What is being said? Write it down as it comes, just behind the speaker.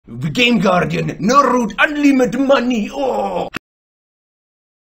The GameGuardian, no root, unlimited money, oh!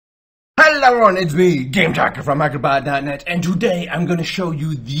 Hello everyone, it's me, GameJacker from HackerBot.net, and today I'm gonna show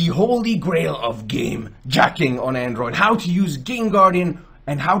you the holy grail of game jacking on Android. How to use GameGuardian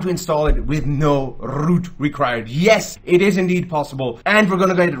and how to install it with no root required. Yes, it is indeed possible, and we're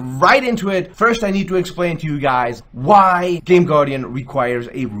gonna get right into it. First, I need to explain to you guys why GameGuardian requires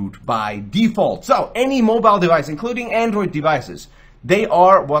a root by default. So, any mobile device, including Android devices, they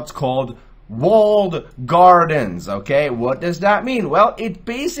are what's called walled gardens, okay? What does that mean? Well, it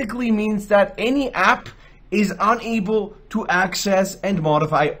basically means that any app is unable to access and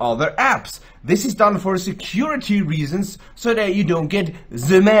modify other apps. This is done for security reasons, so that you don't get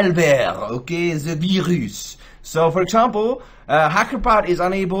the malware, okay? The virus. So, for example, HackerBot is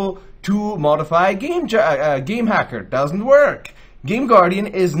unable to modify GameHacker. Doesn't work.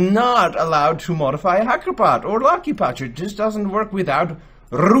 GameGuardian is not allowed to modify HackerBot or Lucky Patch. It just doesn't work without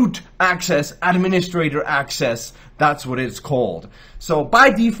root access, administrator access. That's what it's called. So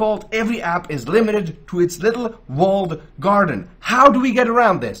by default, every app is limited to its little walled garden. How do we get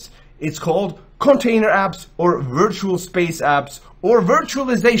around this? It's called container apps or virtual space apps or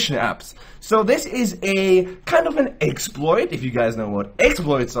virtualization apps. So this is a kind of an exploit, if you guys know what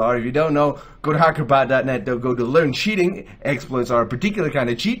exploits are. If you don't know, go to HackerBot.net, go to learn cheating. Exploits are a particular kind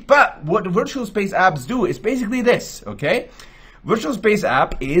of cheat, but what virtual space apps do is basically this, okay? Virtual space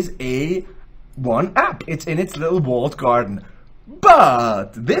app is one app. It's in its little walled garden.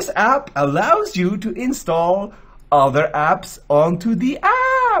 But this app allows you to install other apps onto the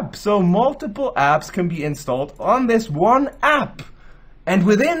app. So multiple apps can be installed on this one app. And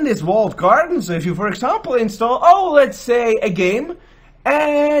within this walled garden, so if you, for example, install, let's say a game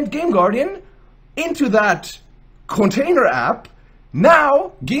and GameGuardian into that container app,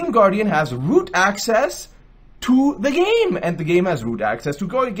 now GameGuardian has root access to the game, and the game has root access to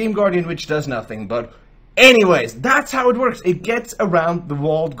GameGuardian, which does nothing. But anyways, that's how it works. It gets around the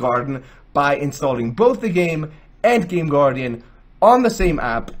walled garden by installing both the game and GameGuardian on the same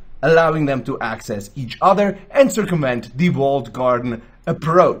app, allowing them to access each other and circumvent the walled garden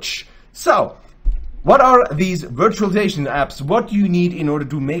approach. So, what are these virtualization apps? What do you need in order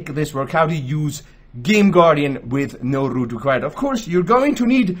to make this work? How to use GameGuardian with no root required? Of course, you're going to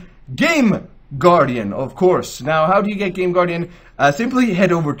need GameGuardian, of course. Now, how do you get GameGuardian? Simply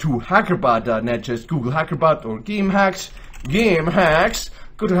head over to HackerBot.net. Just Google HackerBot or game hacks.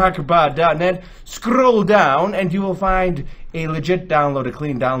 Go to HackerBot.net, scroll down, and you will find a legit download, a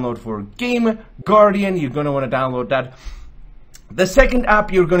clean download for GameGuardian. You're going to want to download that. The second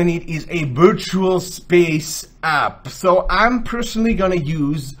app you're going to need is a virtual space app. So I'm personally going to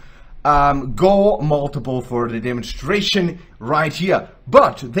use Go Multiple for the demonstration right here.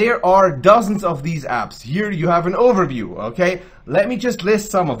 But there are dozens of these apps. Here you have an overview, okay? Let me just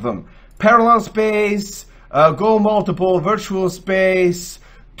list some of them. Parallel Space, Go Multiple, Virtual Space,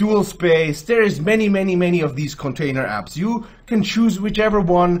 Dual Space. There is many of these container apps. You can choose whichever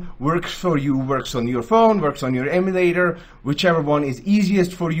one works for you, works on your phone, works on your emulator, whichever one is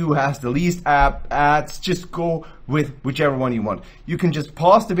easiest for you, has the least ads. Just go with whichever one you want. You can just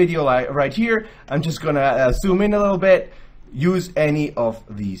pause the video right here. I'm just gonna zoom in a little bit. Use any of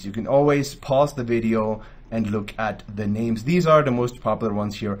these. You can always pause the video and look at the names. These are the most popular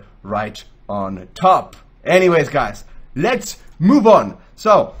ones here right on top. Anyways, guys, let's move on.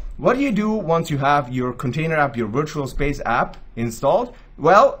 So, what do you do once you have your container app, your virtual space app installed?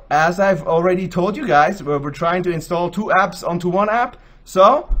 Well, as I've already told you guys, we're trying to install two apps onto one app.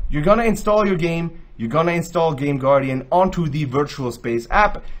 So, you're gonna install your game, you're gonna install GameGuardian onto the virtual space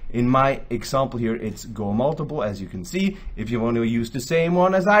app. In my example here, it's Go Multiple, as you can see. If you want to use the same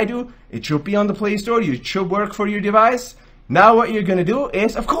one as I do, it should be on the PlayStore, it should work for your device. Now what you're gonna do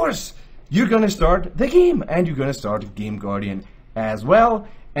is, of course, you're gonna start the game, and you're gonna start GameGuardian as well,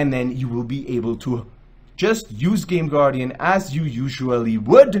 and then you will be able to just use GameGuardian as you usually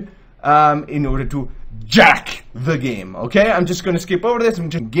would in order to jack the game, okay? I'm just gonna skip over this.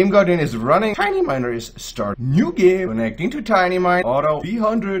 GameGuardian is running. TinyMiner is start. New game. Connecting to TinyMiner. Auto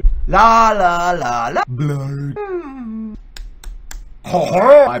 300. La. Blur. Bye.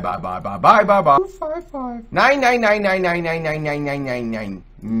 255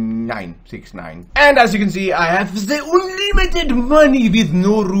 9999999999969. And as you can see, I have the unlimited money with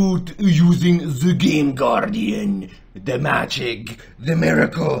no root using the GameGuardian. The magic, the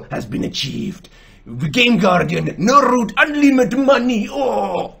miracle has been achieved. The GameGuardian, no root, unlimited money.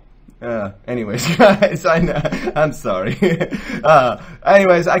 Oh. Anyways, guys, I'm sorry.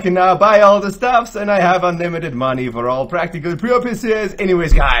 Anyways, I can now buy all the stuffs, and I have unlimited money for all practical purposes.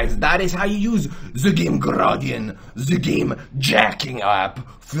 Anyways, guys, that is how you use the GameGuardian, the game jacking app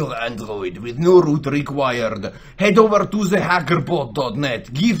for Android with no root required. Head over to the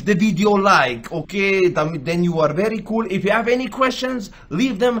hackerbot.net. Give the video a like, okay? Then you are very cool. If you have any questions,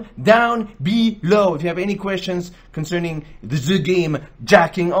 leave them down below. If you have any questions concerning the game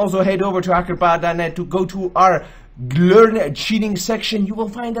jacking, also head over to hackerbot.net to go to our Learn Cheating section. You will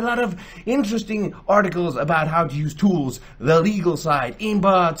find a lot of interesting articles about how to use tools, the legal side,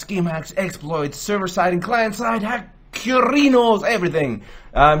 aimbots, game hacks, exploits, server side and client side, hackerinos, everything.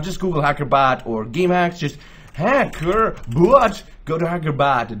 Just Google hackerbot or game hacks, just hackerbot. Go to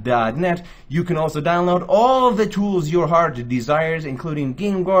hackerbot.net. You can also download all the tools your heart desires, including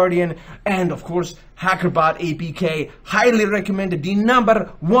GameGuardian and, of course, hackerbot APK. Highly recommended, the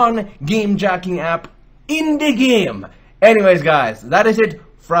 #1 game jacking app in the game. Anyways, guys, that is it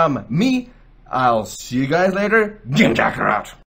from me. I'll see you guys later. Game Jacker out.